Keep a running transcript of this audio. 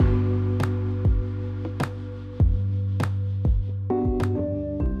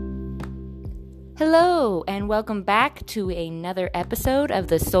Hello, and welcome back to another episode of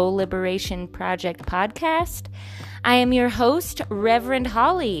the Soul Liberation Project podcast. I am your host, Reverend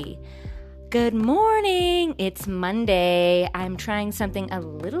Holly. Good morning. It's Monday. I'm trying something a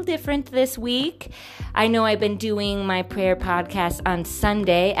little different this week. I know I've been doing my prayer podcast on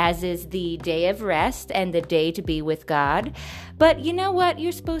Sunday, as is the day of rest and the day to be with God. But you know what?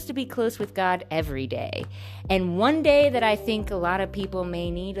 You're supposed to be close with God every day. And one day that I think a lot of people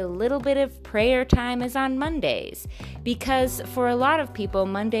may need a little bit of prayer time is on Mondays. Because for a lot of people,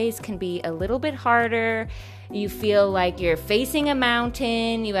 Mondays can be a little bit harder. You feel like you're facing a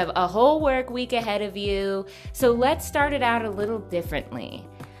mountain. You have a whole work week ahead of you. So let's start it out a little differently.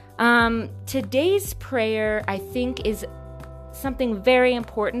 Today's prayer, I think, is something very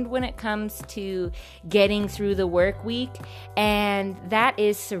important when it comes to getting through the work week, and that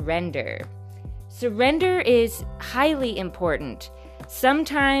is surrender. Surrender is highly important.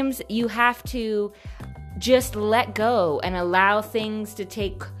 Sometimes you have to just let go and allow things to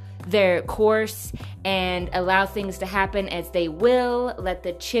take their course and allow things to happen as they will, let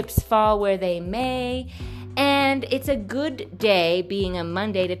the chips fall where they may. And it's a good day, being a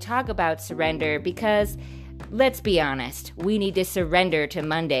Monday, to talk about surrender because, let's be honest, we need to surrender to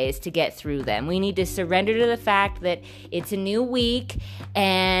Mondays to get through them. We need to surrender to the fact that it's a new week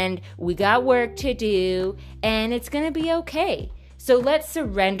and we got work to do and it's going to be okay. So let's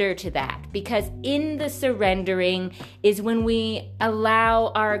surrender to that, because in the surrendering is when we allow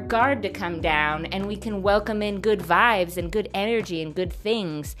our guard to come down and we can welcome in good vibes and good energy and good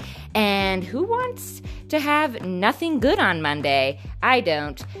things. And who wants to have nothing good on Monday? I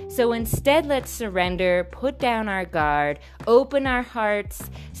don't. So instead, let's surrender, put down our guard, open our hearts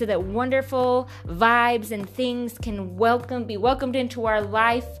so that wonderful vibes and things can be welcomed into our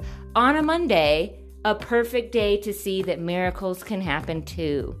life on a Monday. A perfect day to see that miracles can happen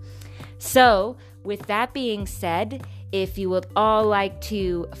too. So, with that being said, if you would all like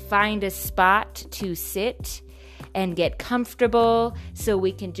to find a spot to sit and get comfortable so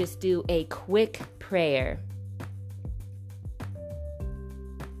we can just do a quick prayer.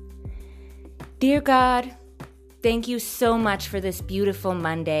 Dear God, thank you so much for this beautiful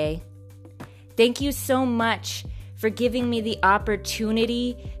Monday. Thank you so much for giving me the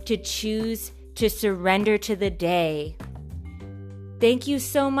opportunity to choose to surrender to the day. Thank you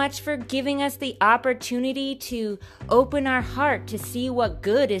so much for giving us the opportunity to open our heart to see what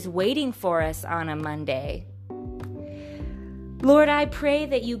good is waiting for us on a Monday. Lord, I pray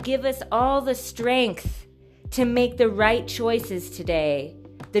that you give us all the strength to make the right choices today.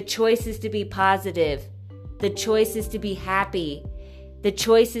 The choices to be positive, the choices to be happy, the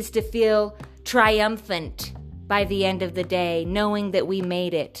choices to feel triumphant by the end of the day, knowing that we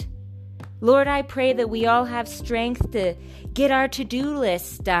made it. Lord, I pray that we all have strength to get our to-do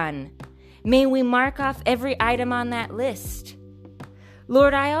lists done. May we mark off every item on that list.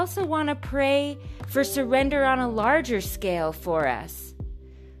 Lord, I also want to pray for surrender on a larger scale for us.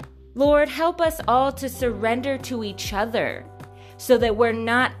 Lord, help us all to surrender to each other so that we're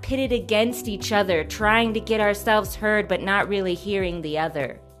not pitted against each other, trying to get ourselves heard but not really hearing the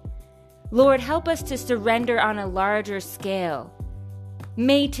other. Lord, help us to surrender on a larger scale.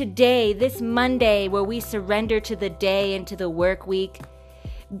 May today, this Monday, where we surrender to the day and to the work week,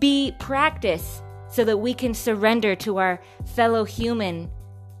 be practice so that we can surrender to our fellow human,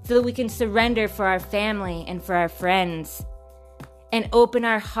 so that we can surrender for our family and for our friends, and open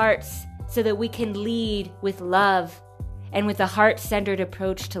our hearts so that we can lead with love and with a heart-centered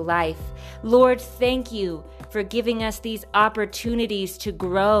approach to life. Lord, thank you for giving us these opportunities to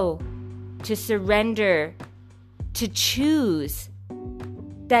grow, to surrender, to choose.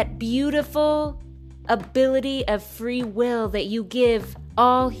 That beautiful ability of free will that you give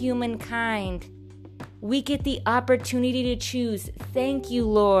all humankind. We get the opportunity to choose. Thank you,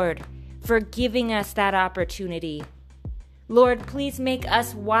 Lord, for giving us that opportunity. Lord, please make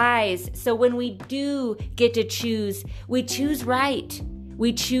us wise so when we do get to choose, we choose right.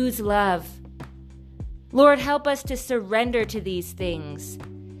 We choose love. Lord, help us to surrender to these things.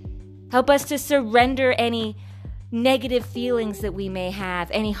 Help us to surrender any negative feelings that we may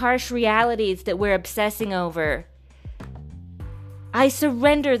have, any harsh realities that we're obsessing over. I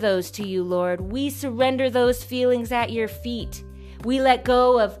surrender those to you, Lord. We surrender those feelings at your feet. We let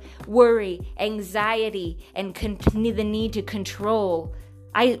go of worry, anxiety, and the need to control.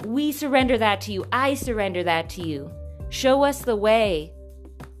 We surrender that to you. I surrender that to you. Show us the way.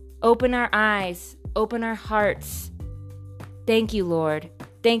 Open our eyes. Open our hearts. Thank you, Lord.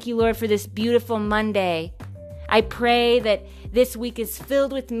 Thank you, Lord, for this beautiful Monday. I pray that this week is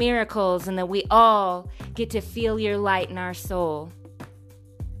filled with miracles and that we all get to feel your light in our soul.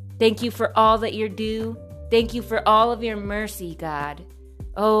 Thank you for all that you're due. Thank you for all of your mercy, God.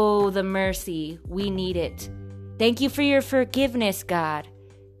 Oh, the mercy. We need it. Thank you for your forgiveness, God.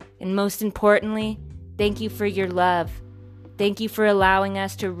 And most importantly, thank you for your love. Thank you for allowing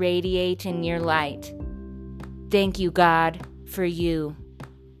us to radiate in your light. Thank you, God, for you.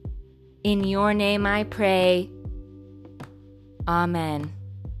 In your name I pray. Amen.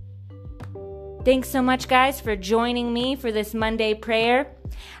 Thanks so much, guys, for joining me for this Monday prayer.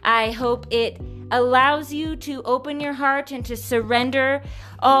 I hope it allows you to open your heart and to surrender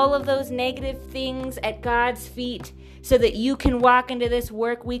all of those negative things at God's feet so that you can walk into this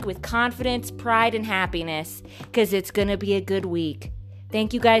work week with confidence, pride, and happiness, because it's going to be a good week.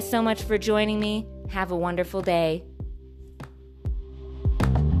 Thank you guys so much for joining me. Have a wonderful day.